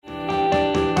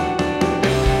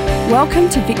Welcome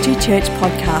to Victory Church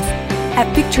Podcast.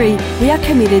 At Victory, we are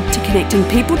committed to connecting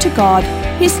people to God,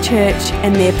 His church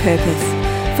and their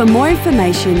purpose. For more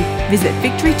information, visit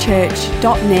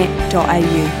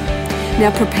victorychurch.net.au.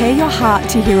 Now prepare your heart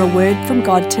to hear a word from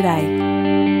God today.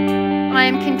 I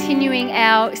am continuing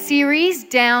our series,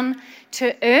 Down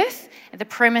to Earth. The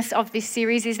premise of this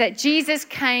series is that Jesus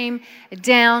came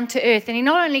down to earth, and He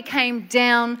not only came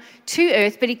down to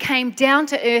earth, but He came down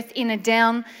to earth in a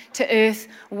down to earth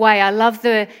way. I love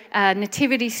the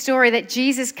nativity story that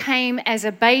Jesus came as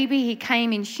a baby. He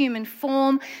came in human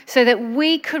form so that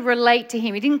we could relate to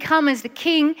Him. He didn't come as the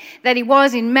king that He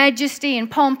was in majesty and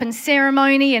pomp and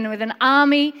ceremony and with an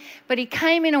army, but He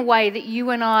came in a way that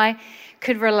you and I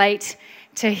could relate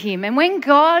to Him. And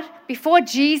before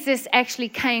Jesus actually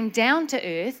came down to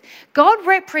earth, God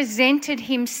represented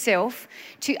Himself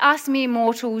to us mere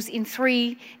mortals in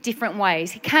three different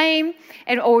ways. He came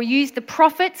or used the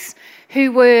prophets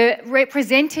who were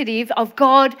representative of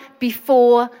God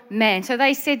before man. So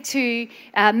they said to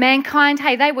mankind,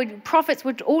 prophets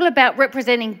were all about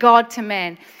representing God to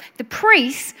man. The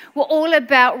priests were all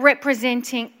about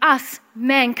representing us,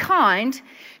 mankind,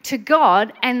 to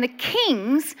God, and the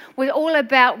kings were all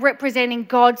about representing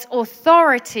God's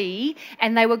authority,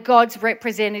 and they were God's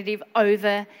representative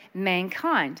over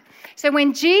mankind. So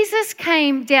when Jesus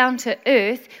came down to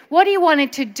earth, what He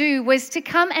wanted to do was to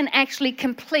come and actually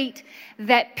complete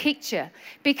that picture.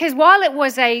 Because while it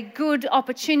was a good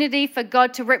opportunity for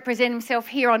God to represent Himself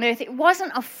here on earth, it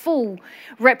wasn't a full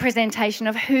representation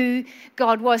of who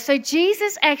God was. So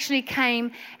Jesus actually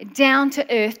came down to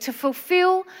earth to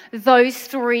fulfill those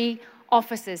three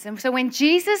offices. And so when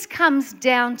Jesus comes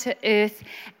down to earth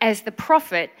as the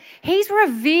prophet, He's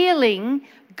revealing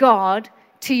God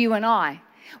to you and I.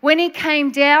 When He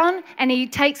came down and He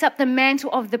takes up the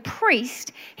mantle of the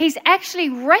priest, He's actually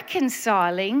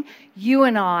reconciling you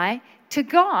and I to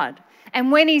God.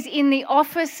 And when He's in the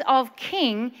office of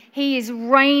king, He is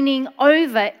reigning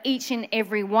over each and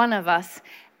every one of us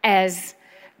as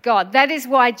God. That is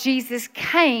why Jesus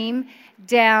came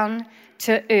down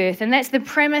to earth. And that's the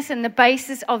premise and the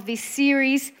basis of this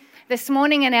series this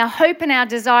morning, and our hope and our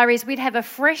desire is we'd have a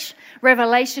fresh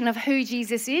revelation of who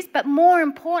Jesus is, but more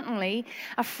importantly,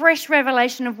 a fresh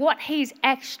revelation of what He's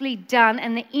actually done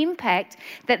and the impact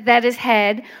that that has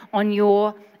had on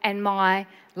your and my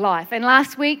life. And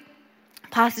last week,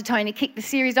 Pastor Tony kicked the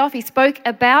series off. He spoke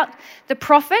about the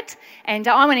prophet, and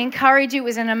I want to encourage you. It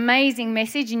was an amazing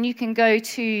message, and you can go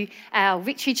to our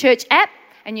Victory Church app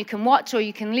and you can watch, or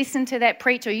you can listen to that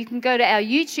preach, or you can go to our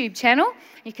YouTube channel.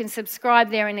 You can subscribe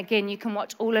there, and again, you can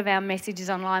watch all of our messages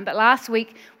online. But last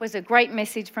week was a great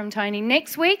message from Tony.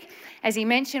 Next week, as he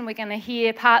mentioned, we're going to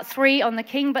hear part 3 on the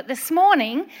King. But this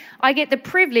morning, I get the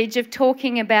privilege of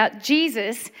talking about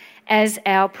Jesus as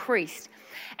our priest.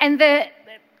 And the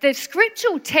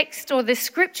scriptural text or the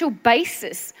scriptural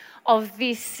basis of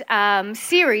this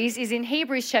series is in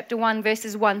Hebrews chapter 1,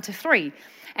 verses 1 to 3.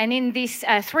 And in these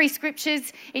three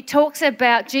scriptures, it talks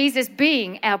about Jesus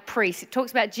being our priest. It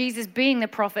talks about Jesus being the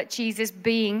prophet, Jesus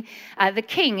being the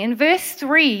king. And verse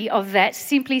 3 of that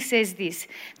simply says this,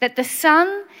 that the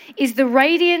Son is the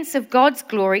radiance of God's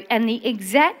glory and the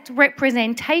exact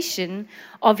representation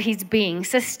of His being,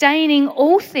 sustaining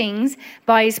all things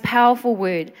by His powerful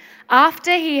word.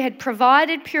 After He had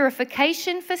provided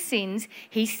purification for sins,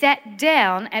 He sat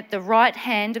down at the right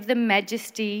hand of the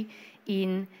Majesty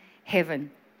in heaven.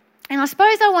 And I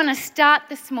suppose I want to start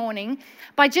this morning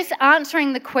by just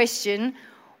answering the question,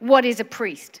 what is a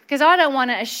priest? Because I don't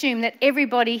want to assume that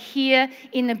everybody here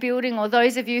in the building or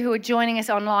those of you who are joining us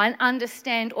online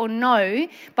understand or know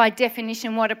by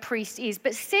definition what a priest is.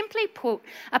 But simply put,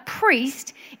 a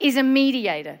priest is a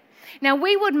mediator. Now,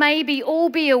 we would maybe all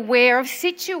be aware of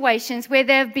situations where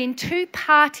there have been two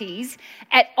parties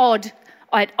at odds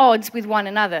with one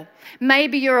another.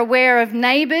 Maybe you're aware of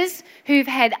neighbours who've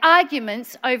had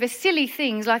arguments over silly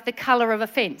things like the colour of a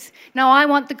fence. No, I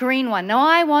want the green one. No,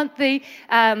 I want the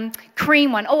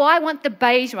cream one. Oh, I want the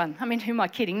beige one. I mean, who am I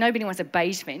kidding? Nobody wants a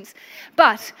beige fence.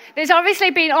 But there's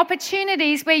obviously been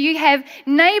opportunities where you have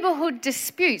neighbourhood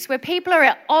disputes, where people are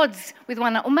at odds with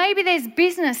one another. Or maybe there's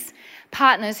business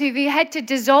partners who've had to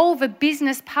dissolve a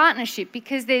business partnership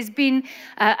because there's been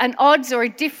an odds or a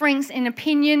difference in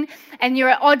opinion, and you're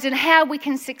at odds on how we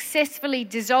can successfully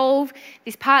dissolve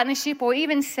this partnership. Or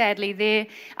even sadly, there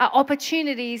are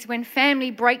opportunities when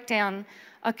family breakdown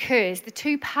occurs. The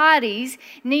two parties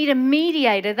need a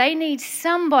mediator. They need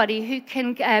somebody who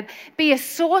can be a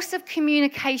source of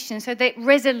communication so that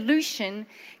resolution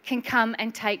can come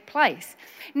and take place.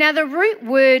 Now, the root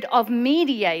word of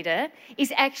mediator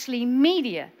is actually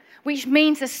media, which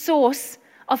means a source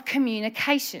of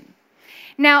communication.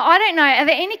 Now, I don't know, are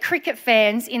there any cricket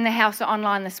fans in the house or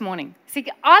online this morning? See,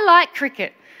 I like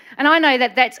cricket. And I know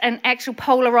that that's an actual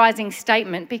polarising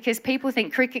statement because people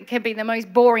think cricket can be the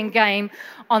most boring game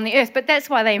on the earth, but that's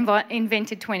why they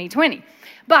invented 2020.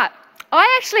 But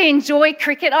I actually enjoy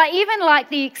cricket. I even like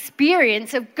the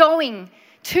experience of going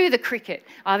to the cricket.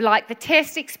 I like the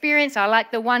test experience, I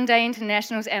like the one-day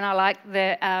internationals, and I like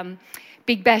the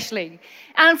Big Bash League.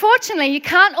 Unfortunately, you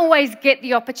can't always get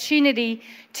the opportunity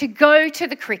to go to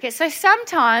the cricket, so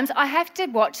sometimes I have to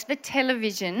watch the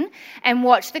television and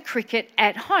watch the cricket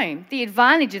at home. The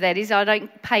advantage of that is I don't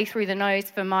pay through the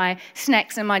nose for my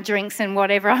snacks and my drinks and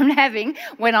whatever I'm having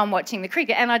when I'm watching the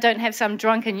cricket, and I don't have some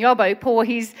drunken yobbo pour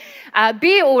his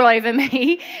beer all over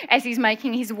me as he's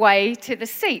making his way to the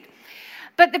seat.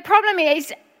 But the problem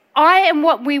is, I am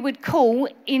what we would call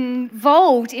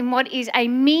involved in what is a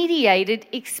mediated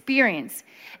experience.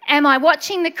 Am I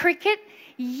watching the cricket?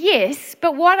 Yes,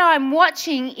 but what I'm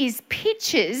watching is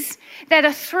pictures that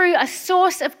are through a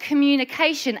source of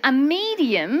communication, a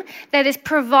medium that is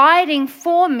providing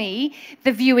for me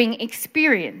the viewing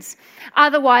experience.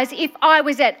 Otherwise, if I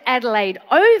was at Adelaide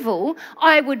Oval,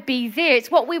 I would be there.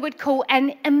 It's what we would call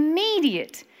an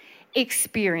immediate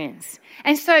experience.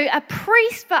 And so a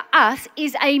priest for us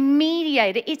is a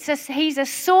mediator. He's a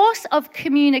source of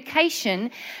communication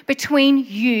between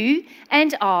you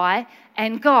and I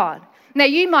and God. Now,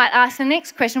 you might ask the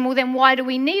next question, well, then why do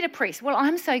we need a priest? Well,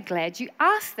 I'm so glad you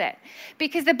asked that.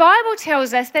 Because the Bible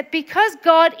tells us that because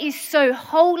God is so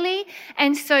holy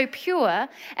and so pure,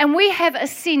 and we have a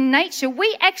sin nature,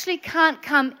 we actually can't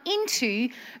come into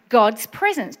God's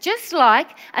presence. Just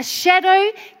like a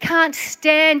shadow can't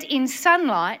stand in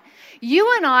sunlight,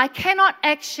 you and I cannot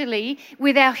actually,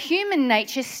 with our human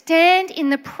nature, stand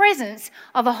in the presence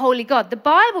of a holy God. The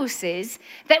Bible says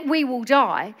that we will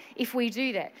die if we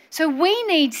do that. So we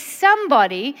need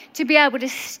somebody to be able to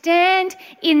stand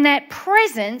in that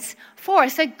presence for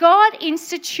us. So God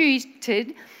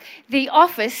instituted the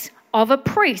office of a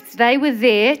priest. They were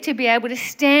there to be able to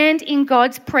stand in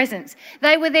God's presence.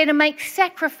 They were there to make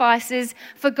sacrifices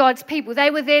for God's people. They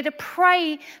were there to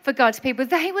pray for God's people.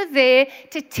 They were there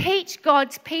to teach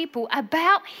God's people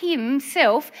about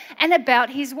himself and about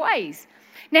his ways.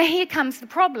 Now here comes the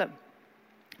problem.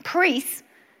 Priests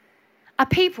are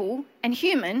people and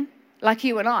human like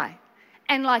you and I.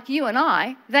 And like you and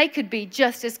I, they could be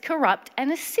just as corrupt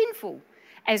and as sinful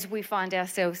as we find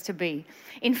ourselves to be.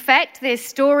 In fact, there's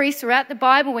stories throughout the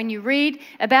Bible when you read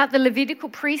about the Levitical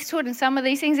priesthood and some of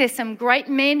these things. There's some great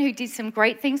men who did some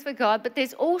great things for God, but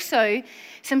there's also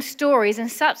some stories, and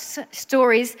such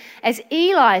stories as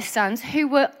Eli's sons who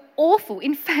were awful.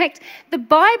 In fact, the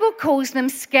Bible calls them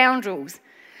scoundrels.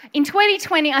 In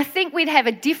 2020, I think we'd have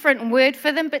a different word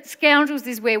for them, but scoundrels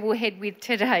is where we'll head with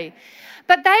today.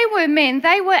 But they were men.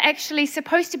 They were actually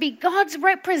supposed to be God's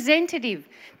representative.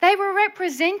 They were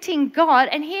representing God,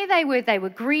 and here they were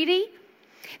greedy,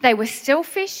 they were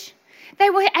selfish, they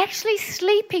were actually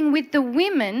sleeping with the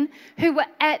women who were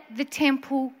at the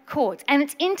temple courts. And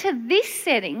it's into this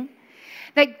setting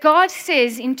that God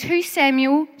says in 2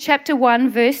 Samuel chapter 1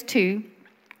 verse 2,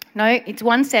 no, it's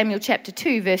 1 Samuel chapter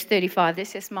 2 verse 35,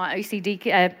 that's just my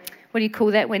OCD, what do you call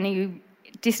that when you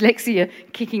dyslexia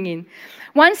kicking in.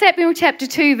 1 Samuel chapter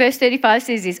 2 verse 35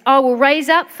 says this, I will raise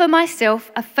up for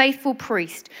myself a faithful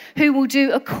priest who will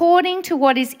do according to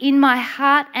what is in my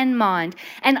heart and mind,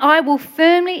 and I will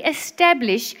firmly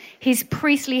establish his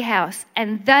priestly house,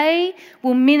 and they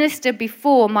will minister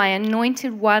before my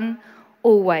anointed one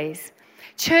always.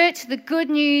 Church, the good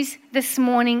news this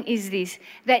morning is this,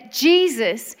 that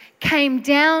Jesus came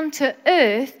down to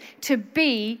earth to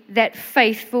be that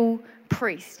faithful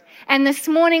priest. And this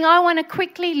morning I want to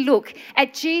quickly look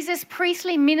at Jesus'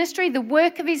 priestly ministry, the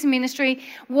work of his ministry,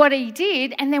 what he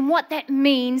did, and then what that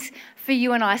means for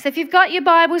you and I. So if you've got your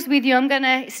Bibles with you, I'm going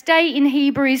to stay in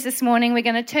Hebrews this morning. We're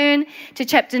going to turn to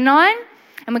chapter 9.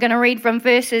 And we're going to read from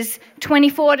verses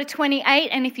 24 to 28.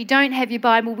 And if you don't have your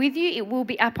Bible with you, it will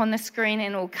be up on the screen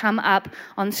and it will come up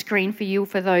on screen for you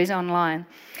for those online.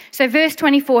 So verse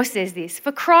 24 says this,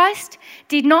 For Christ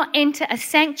did not enter a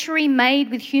sanctuary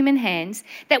made with human hands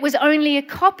that was only a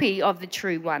copy of the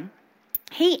true one.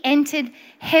 He entered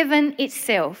heaven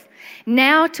itself,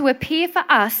 now to appear for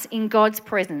us in God's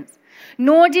presence.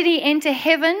 Nor did he enter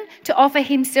heaven to offer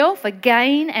himself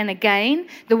again and again,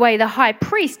 the way the high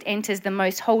priest enters the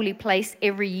most holy place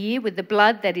every year with the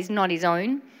blood that is not his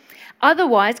own.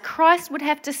 Otherwise, Christ would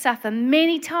have to suffer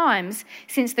many times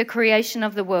since the creation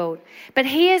of the world. But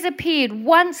he has appeared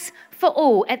once for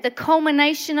all at the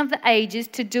culmination of the ages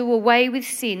to do away with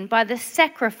sin by the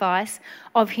sacrifice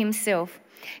of himself.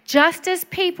 Just as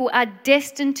people are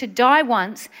destined to die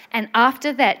once and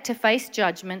after that to face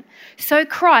judgment, so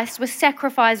Christ was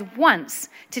sacrificed once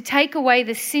to take away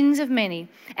the sins of many,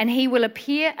 and he will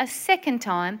appear a second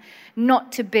time,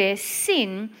 not to bear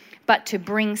sin, but to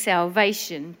bring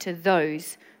salvation to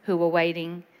those who are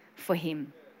waiting for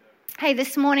him. Hey,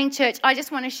 this morning, church, I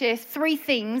just want to share 3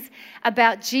 things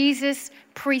about Jesus'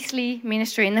 priestly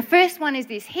ministry. And the first one is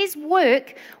this: his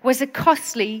work was a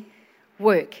costly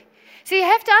work. So you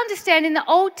have to understand, in the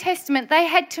Old Testament,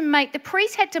 the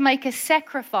priest had to make a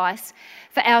sacrifice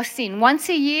for our sin. Once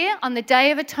a year, on the Day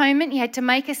of Atonement, you had to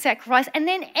make a sacrifice. And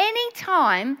then any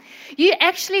time you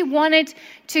actually wanted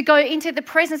to go into the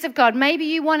presence of God, maybe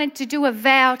you wanted to do a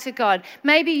vow to God,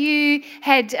 maybe you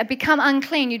had become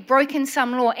unclean, you'd broken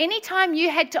some law. Anytime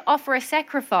you had to offer a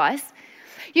sacrifice,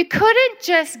 you couldn't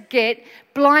just get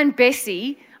blind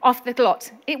Bessie off the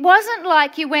lot. It wasn't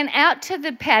like you went out to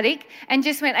the paddock and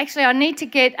just went, actually, I need to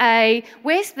get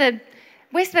where's the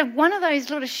one of those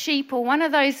little sheep or one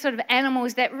of those sort of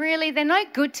animals that really, they're no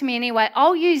good to me anyway.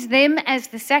 I'll use them as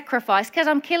the sacrifice because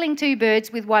I'm killing 2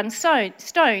 birds with one stone,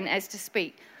 as to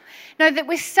speak. No, that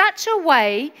was such a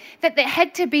way that there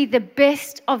had to be the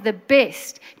best of the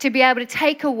best to be able to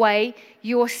take away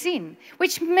your sin,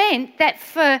 which meant that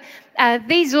for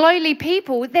these lowly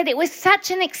people, that it was such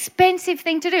an expensive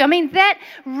thing to do. I mean, that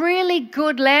really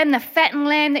good lamb, the fattened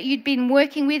lamb that you'd been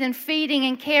working with and feeding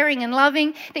and caring and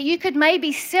loving, that you could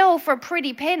maybe sell for a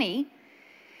pretty penny,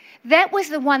 that was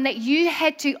the one that you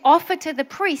had to offer to the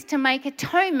priest to make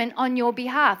atonement on your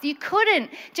behalf. You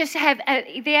couldn't just have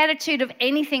the attitude of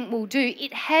anything will do.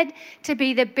 It had to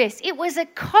be the best. It was a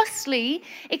costly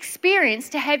experience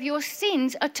to have your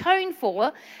sins atoned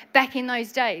for back in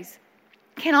those days.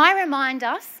 Can I remind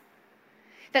us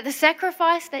that the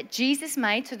sacrifice that Jesus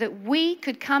made so that we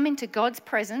could come into God's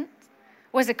presence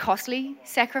was a costly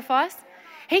sacrifice?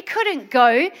 He couldn't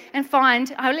go and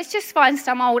find, let's just find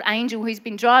some old angel who's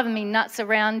been driving me nuts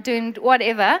around doing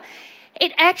whatever.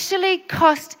 It actually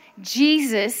cost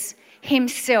Jesus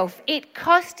himself. It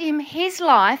cost him his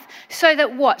life so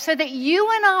that what? So that you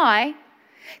and I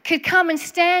could come and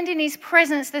stand in his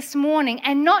presence this morning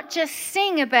and not just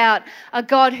sing about a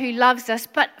God who loves us,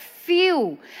 but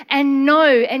feel and know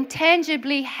and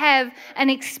tangibly have an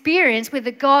experience with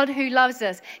the God who loves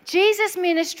us. Jesus'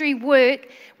 ministry work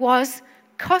was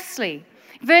costly.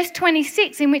 Verse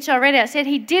 26, in which I read out, said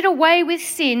he did away with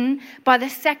sin by the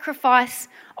sacrifice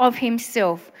of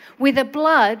himself with a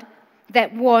blood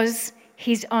that was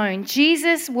his own.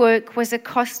 Jesus' work was a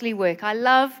costly work. I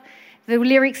love the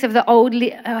lyrics of the old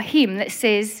hymn that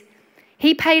says,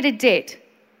 he paid a debt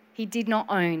he did not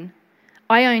own.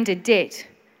 I owned a debt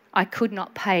I could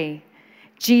not pay.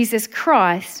 Jesus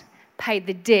Christ paid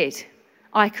the debt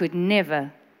I could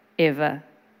never, ever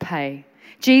pay.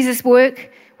 Jesus'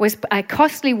 work was a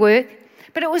costly work,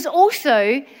 but it was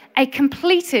also a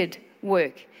completed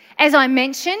work. As I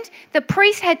mentioned, the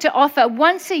priest had to offer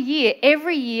once a year,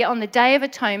 every year on the Day of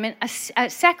Atonement, a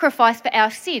sacrifice for our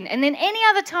sin. And then any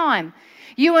other time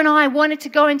you and I wanted to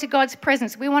go into God's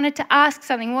presence, we wanted to ask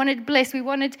something, we wanted to bless,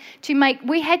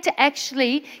 we had to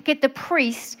actually get the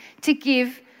priest to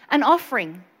give an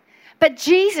offering. But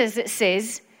Jesus, it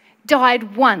says,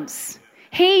 died once.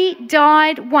 He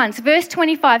died once. Verse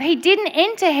 25, he didn't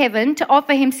enter heaven to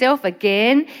offer himself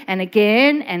again and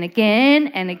again and again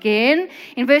and again.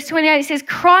 In verse 28, it says,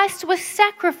 Christ was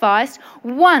sacrificed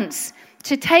once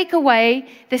to take away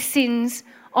the sins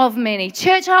of many.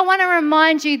 Church, I want to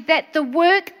remind you that the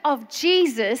work of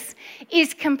Jesus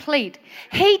is complete.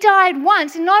 He died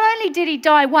once, and not only did he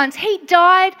die once, he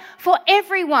died for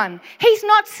everyone. He's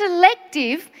not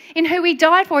selective in who he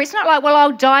died for. It's not like, well,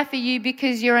 I'll die for you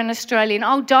because you're an Australian.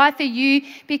 I'll die for you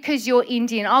because you're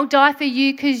Indian. I'll die for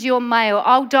you because you're male.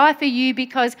 I'll die for you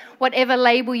because whatever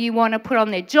label you want to put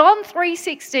on there. John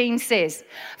 3:16 says,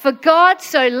 for God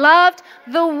so loved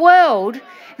the world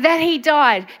that he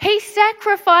died. He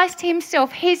sacrificed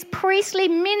himself. His priestly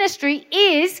ministry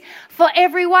is for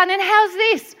everyone. And how's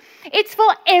this? It's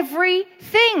for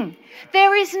everything.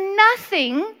 There is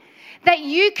nothing that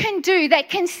you can do that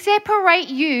can separate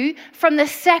you from the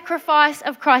sacrifice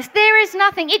of Christ. There is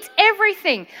nothing. It's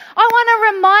everything. I want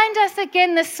to remind us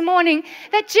again this morning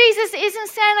that Jesus isn't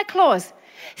Santa Claus.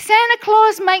 Santa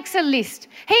Claus makes a list.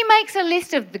 He makes a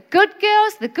list of the good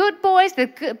girls, the good boys,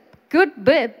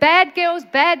 bad girls,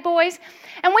 bad boys.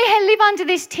 And we live under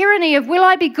this tyranny of, will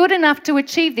I be good enough to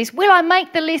achieve this? Will I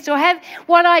make the list, or have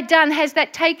what I done, has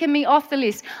that taken me off the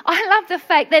list? I love the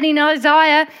fact that in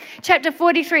Isaiah chapter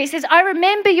 43, it says, I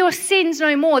remember your sins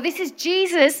no more. This is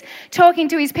Jesus talking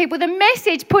to his people. The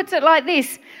Message puts it like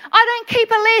this: I don't keep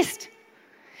a list.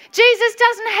 Jesus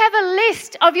doesn't have a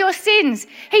list of your sins.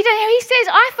 He says,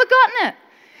 I've forgotten it.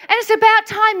 And it's about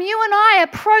time you and I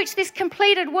approach this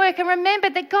completed work and remember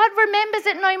that God remembers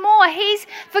it no more. He's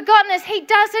forgotten us. He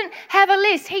doesn't have a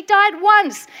list. He died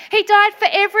once. He died for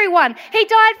everyone. He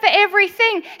died for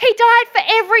everything. He died for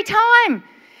every time.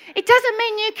 It doesn't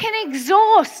mean you can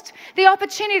exhaust the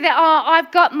opportunity that,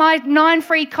 I've got my 9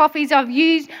 free coffees I've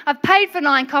paid for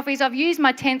 9 coffees, I've used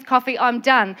my 10th coffee, I'm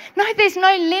done. No, there's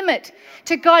no limit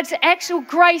to God's actual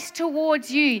grace towards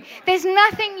you. There's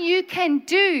nothing you can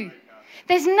do.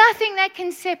 There's nothing that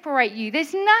can separate you.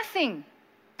 There's nothing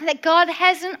that God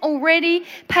hasn't already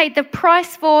paid the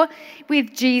price for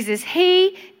with Jesus.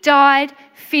 He died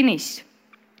finished.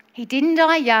 He didn't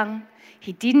die young.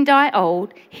 He didn't die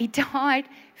old. He died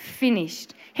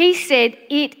finished. He said,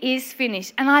 it is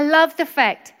finished. And I love the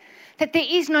fact that there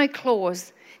is no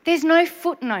clause. There's no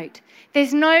footnote.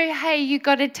 There's no, hey, you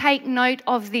got to take note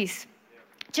of this.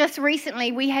 Just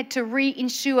recently, we had to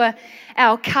reinsure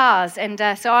our cars. And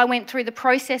so I went through the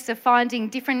process of finding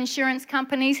different insurance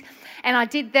companies. And I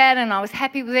did that, and I was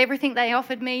happy with everything they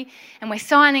offered me. And we're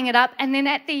signing it up. And then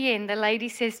at the end, the lady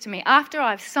says to me, after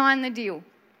I've signed the deal,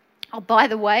 oh, by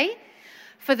the way,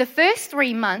 for the first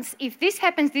 3 months, if this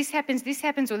happens, this happens, this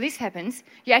happens, or this happens,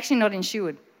 you're actually not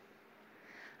insured.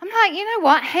 I'm like, you know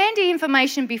what? Handy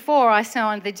information before I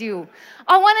signed the deal.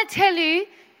 I want to tell you,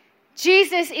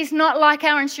 Jesus is not like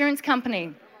our insurance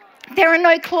company. There are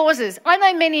no clauses. I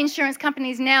know many insurance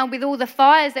companies now, with all the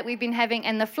fires that we've been having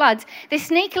and the floods, they're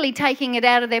sneakily taking it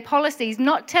out of their policies,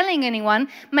 not telling anyone,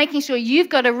 making sure you've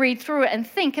got to read through it and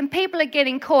think. And people are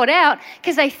getting caught out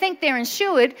because they think they're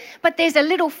insured, but there's a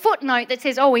little footnote that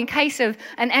says, oh, in case of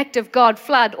an act of God,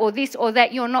 flood, or this or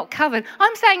that, you're not covered.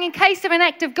 I'm saying in case of an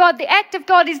act of God, the act of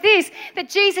God is this, that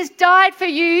Jesus died for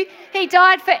you. He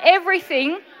died for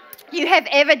everything you have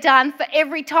ever done, for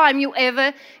every time you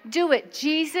ever do it.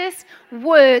 Jesus'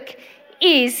 work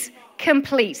is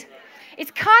complete.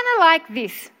 It's kind of like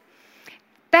this.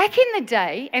 Back in the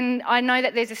day, and I know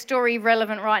that there's a story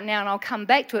relevant right now and I'll come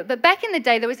back to it, but back in the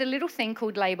day there was a little thing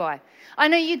called lay-by. I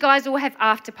know you guys all have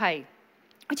afterpay,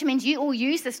 which means you all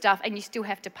use the stuff and you still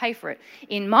have to pay for it.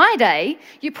 In my day,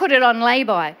 you put it on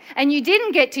lay-by and you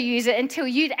didn't get to use it until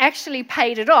you'd actually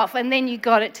paid it off and then you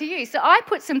got it to use. So I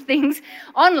put some things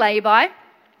on lay-by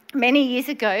many years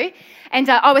ago, and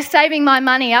I was saving my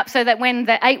money up so that when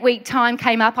the 8-week time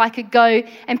came up, I could go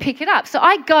and pick it up. So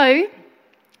I go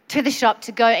to the shop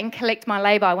to go and collect my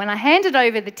lay-by. When I handed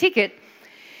over the ticket,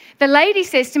 the lady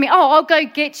says to me, oh, I'll go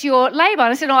get your lay-by.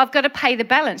 And I said, oh, I've got to pay the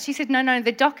balance. She said, no,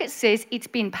 the docket says it's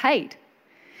been paid.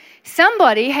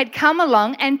 Somebody had come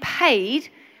along and paid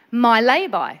my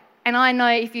lay-by. And I know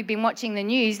if you've been watching the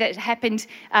news, that happened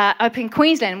up in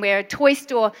Queensland, where a toy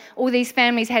store, all these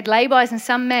families had lay-bys, and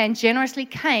some man generously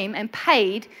came and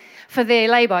paid for their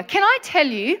lay-by. Can I tell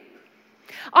you,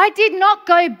 I did not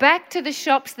go back to the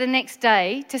shops the next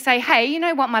day to say, hey, you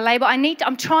know what, my lay-by,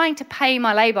 I'm trying to pay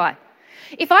my lay-by.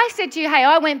 If I said to you, hey,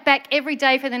 I went back every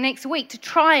day for the next week to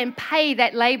try and pay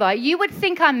that lay-by, you would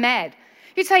think I'm mad.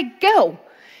 You'd say, girl,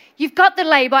 you've got the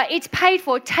lay-by, it's paid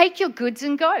for, take your goods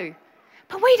and go.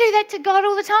 But we do that to God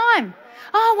all the time.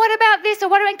 Oh, what about this? Or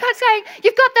what about God's saying,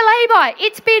 you've got the lay-by,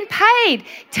 it's been paid,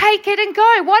 take it and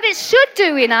go. What it should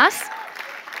do in us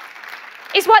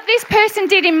is what this person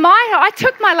did in my heart. I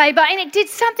took my lay-by and it did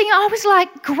something. I was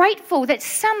like grateful that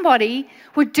somebody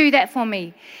would do that for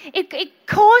me. It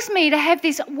caused me to have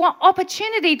this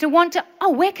opportunity to want to,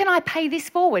 oh, where can I pay this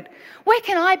forward? Where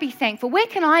can I be thankful? Where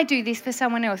can I do this for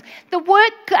someone else? The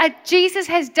work Jesus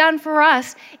has done for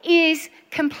us is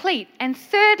complete. And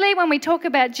thirdly, when we talk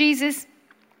about Jesus'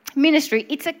 ministry,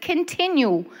 it's a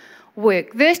continual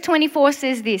work. Verse 24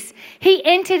 says this, he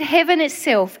entered heaven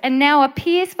itself and now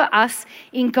appears for us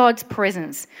in God's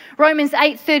presence. Romans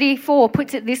 8:34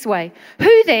 puts it this way,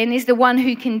 who then is the one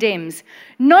who condemns?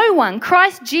 No one.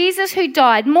 Christ Jesus, who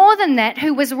died, more than that,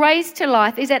 who was raised to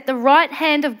life, is at the right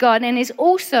hand of God and is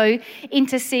also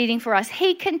interceding for us.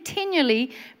 He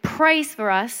continually prays for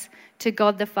us to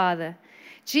God the Father.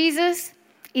 Jesus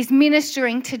is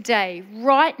ministering today,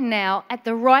 right now, at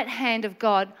the right hand of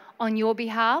God on your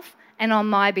behalf and on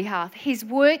my behalf. His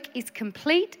work is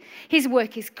complete. His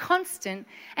work is constant.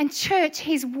 And church,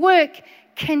 his work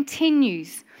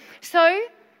continues. So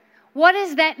what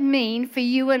does that mean for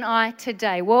you and I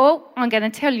today? Well, I'm going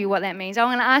to tell you what that means. I'm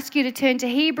going to ask you to turn to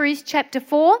Hebrews chapter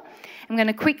 4. I'm going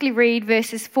to quickly read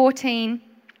verses 14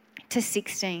 to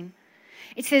 16.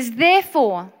 It says,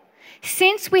 therefore,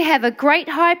 Since we have a great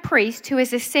high priest who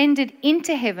has ascended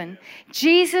into heaven,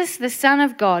 Jesus, the Son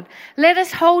of God, let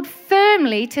us hold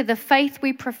firmly to the faith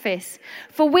we profess.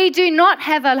 For we do not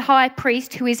have a high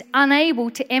priest who is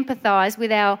unable to empathize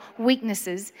with our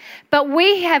weaknesses, but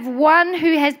we have one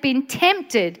who has been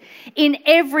tempted in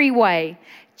every way,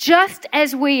 just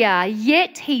as we are,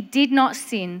 yet he did not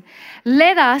sin.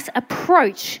 Let us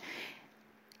approach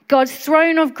God's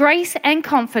throne of grace and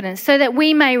confidence so that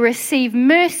we may receive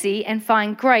mercy and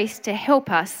find grace to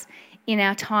help us in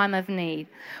our time of need.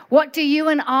 What do you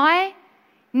and I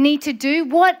need to do?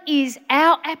 What is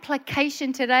our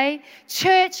application today?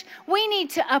 Church, we need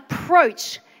to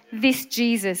approach this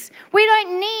Jesus. We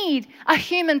don't need a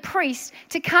human priest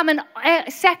to come and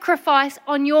sacrifice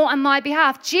on your and my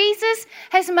behalf. Jesus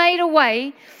has made a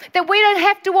way that we don't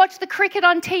have to watch the cricket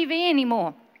on TV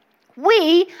anymore.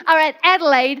 We are at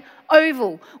Adelaide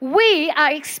Oval. We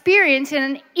are experiencing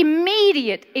an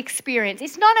immediate experience.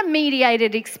 It's not a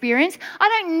mediated experience. I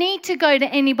don't need to go to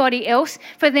anybody else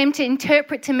for them to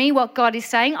interpret to me what God is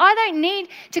saying. I don't need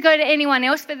to go to anyone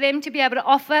else for them to be able to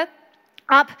offer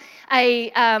up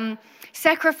a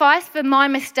sacrifice for my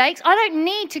mistakes. I don't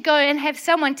need to go and have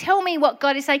someone tell me what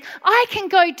God is saying. I can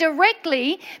go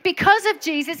directly, because of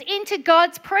Jesus, into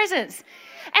God's presence.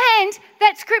 And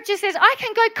that scripture says I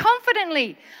can go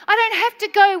confidently. I don't have to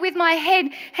go with my head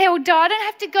held down. I don't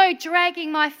have to go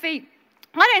dragging my feet.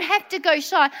 I don't have to go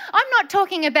shy. I'm not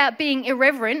talking about being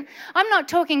irreverent. I'm not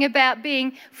talking about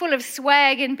being full of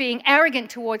swag and being arrogant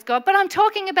towards God, but I'm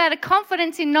talking about a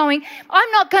confidence in knowing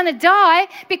I'm not going to die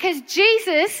because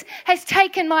Jesus has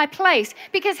taken my place,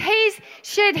 because he's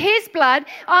shed his blood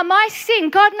on my sin.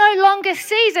 God no longer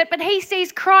sees it, but he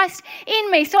sees Christ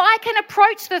in me. So I can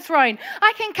approach the throne.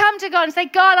 I can come to God and say,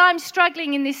 God, I'm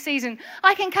struggling in this season.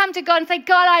 I can come to God and say,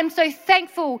 God, I'm so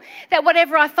thankful that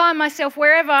whatever I find myself,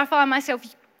 wherever I find myself,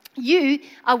 you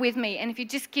are with me. And if you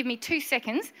just give me 2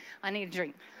 seconds, I need a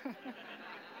drink.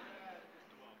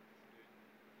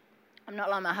 I'm not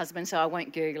like my husband, so I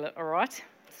won't Google it, all right?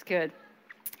 It's good.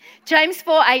 James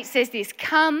 4:8 says this: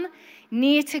 come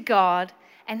near to God,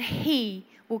 and he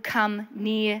will come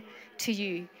near to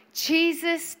you.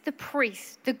 Jesus, the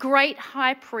priest, the great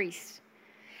high priest,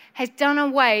 has done a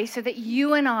way so that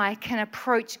you and I can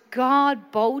approach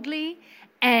God boldly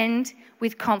and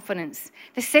with confidence.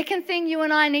 The second thing you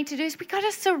and I need to do is we've got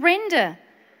to surrender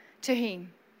to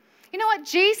him. You know what?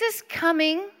 Jesus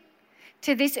coming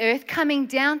to this earth, coming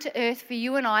down to earth for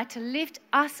you and I to lift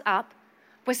us up,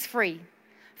 was free.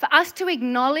 For us to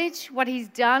acknowledge what he's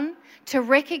done, to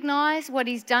recognize what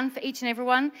he's done for each and every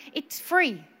one, it's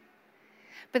free.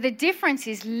 But the difference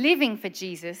is living for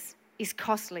Jesus is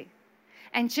costly.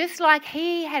 And just like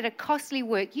he had a costly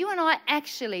work, you and I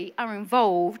actually are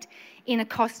involved in a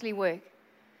costly work.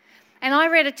 And I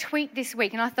read a tweet this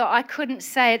week and I thought I couldn't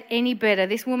say it any better.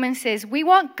 This woman says, we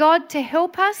want God to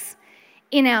help us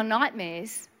in our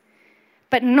nightmares,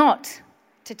 but not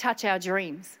to touch our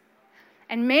dreams.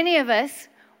 And many of us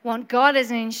want God as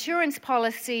an insurance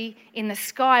policy in the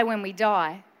sky when we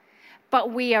die, but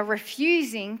we are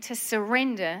refusing to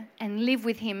surrender and live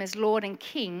with him as Lord and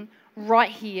King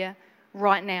right here,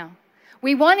 right now.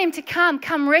 We want him to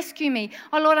come rescue me.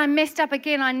 Oh, Lord, I messed up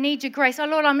again. I need your grace. Oh,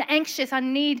 Lord, I'm anxious. I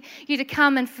need you to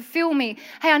come and fulfill me.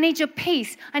 Hey, I need your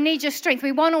peace. I need your strength.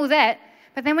 We want all that.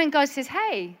 But then when God says,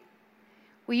 hey,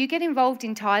 will you get involved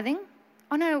in tithing?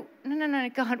 Oh, no,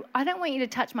 God, I don't want you to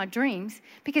touch my dreams,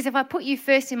 because if I put you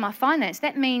first in my finance,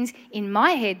 that means in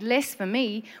my head less for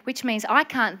me, which means I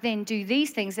can't then do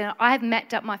these things, and I have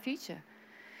mapped up my future.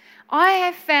 I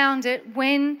have found it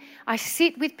when I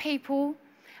sit with people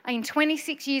in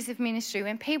 26 years of ministry,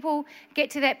 when people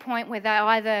get to that point where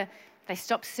they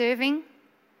stop serving,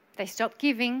 they stop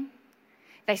giving,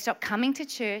 they stop coming to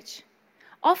church.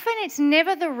 Often it's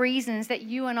never the reasons that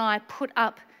you and I put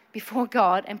up before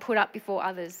God and put up before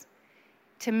others.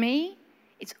 To me,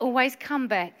 it's always come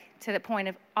back to the point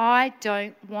of I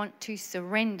don't want to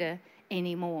surrender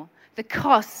anymore. The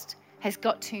cost has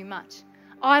got too much.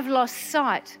 I've lost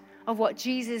sight of what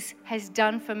Jesus has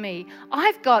done for me.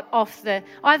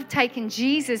 I've taken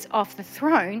Jesus off the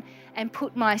throne and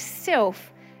put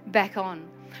myself back on.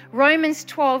 Romans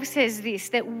 12 says this,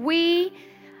 that we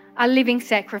are living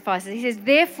sacrifices. He says,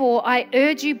 therefore, I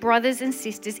urge you, brothers and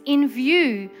sisters, in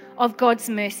view of God's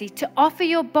mercy, to offer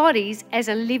your bodies as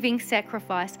a living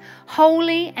sacrifice,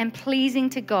 holy and pleasing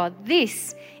to God.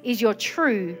 This is your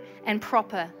true and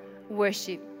proper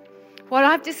worship. What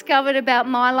I've discovered about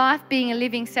my life being a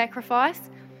living sacrifice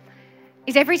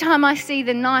is every time I see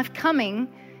the knife coming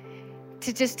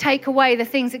to just take away the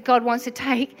things that God wants to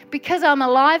take, because I'm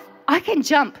alive, I can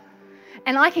jump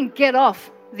and I can get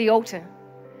off the altar.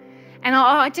 And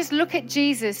I just look at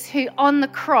Jesus, who on the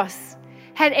cross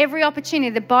had every opportunity.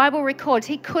 The Bible records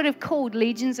he could have called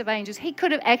legions of angels. He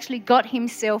could have actually got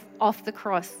himself off the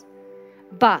cross.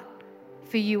 But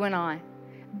for you and I.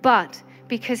 But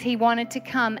because he wanted to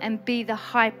come and be the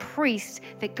high priest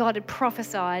that God had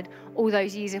prophesied all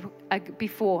those years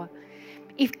before.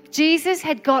 If Jesus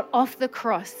had got off the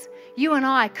cross, you and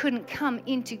I couldn't come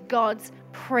into God's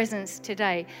presence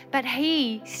today. But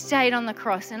he stayed on the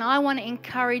cross. And I want to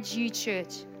encourage you,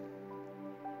 church,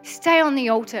 stay on the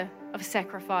altar of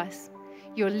sacrifice.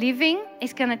 Your living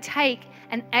is going to take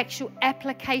an actual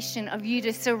application of you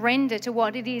to surrender to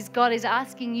what it is God is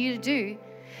asking you to do,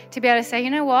 to be able to say, you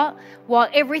know what, while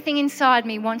everything inside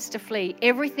me wants to flee,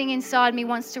 everything inside me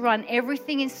wants to run,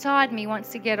 everything inside me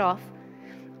wants to get off,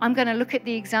 I'm going to look at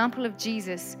the example of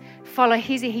Jesus, follow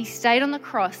he stayed on the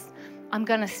cross. I'm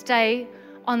going to stay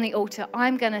on the altar.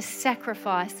 I'm going to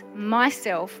sacrifice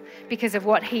myself because of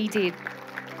what he did.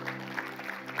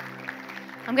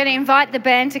 I'm going to invite the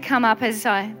band to come up as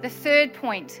the third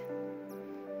point.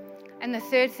 And the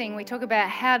third thing, we talk about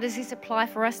how does this apply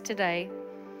for us today?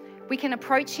 We can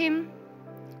approach him.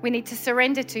 We need to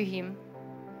surrender to him.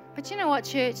 But you know what,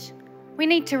 church? We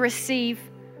need to receive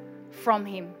from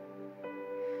him.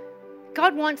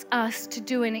 God wants us to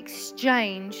do an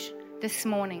exchange this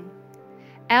morning.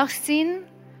 Our sin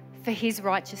for his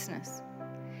righteousness.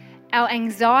 Our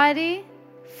anxiety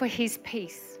for his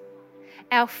peace.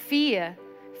 Our fear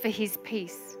for his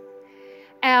peace.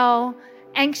 Our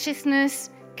anxiousness,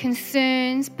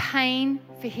 concerns, pain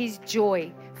for his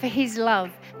joy, for his love.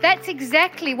 That's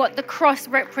exactly what the cross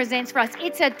represents for us.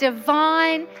 It's a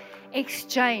divine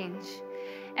exchange.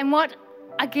 And what,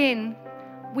 again,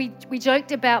 we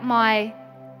joked about my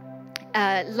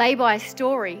lay-by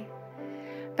story.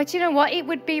 But you know what? It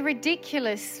would be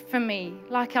ridiculous for me,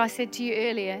 like I said to you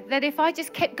earlier, that if I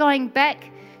just kept going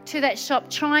back to that shop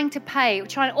trying to pay,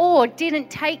 or didn't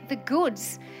take the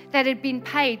goods that had been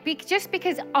paid, just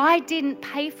because I didn't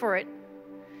pay for it,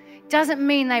 doesn't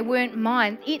mean they weren't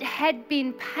mine. It had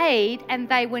been paid and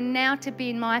they were now to be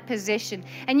in my possession.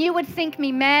 And you would think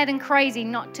me mad and crazy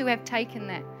not to have taken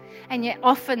that. And yet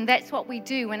often that's what we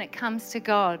do when it comes to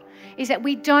God, is that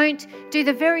we don't do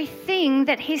the very thing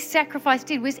that his sacrifice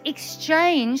did, was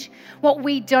exchange what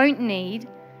we don't need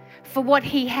for what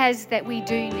he has that we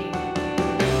do need.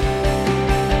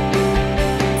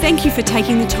 Thank you for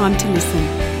taking the time to listen.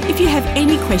 If you have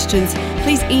any questions,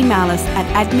 please email us at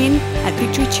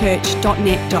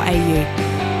admin@victorychurch.net.au.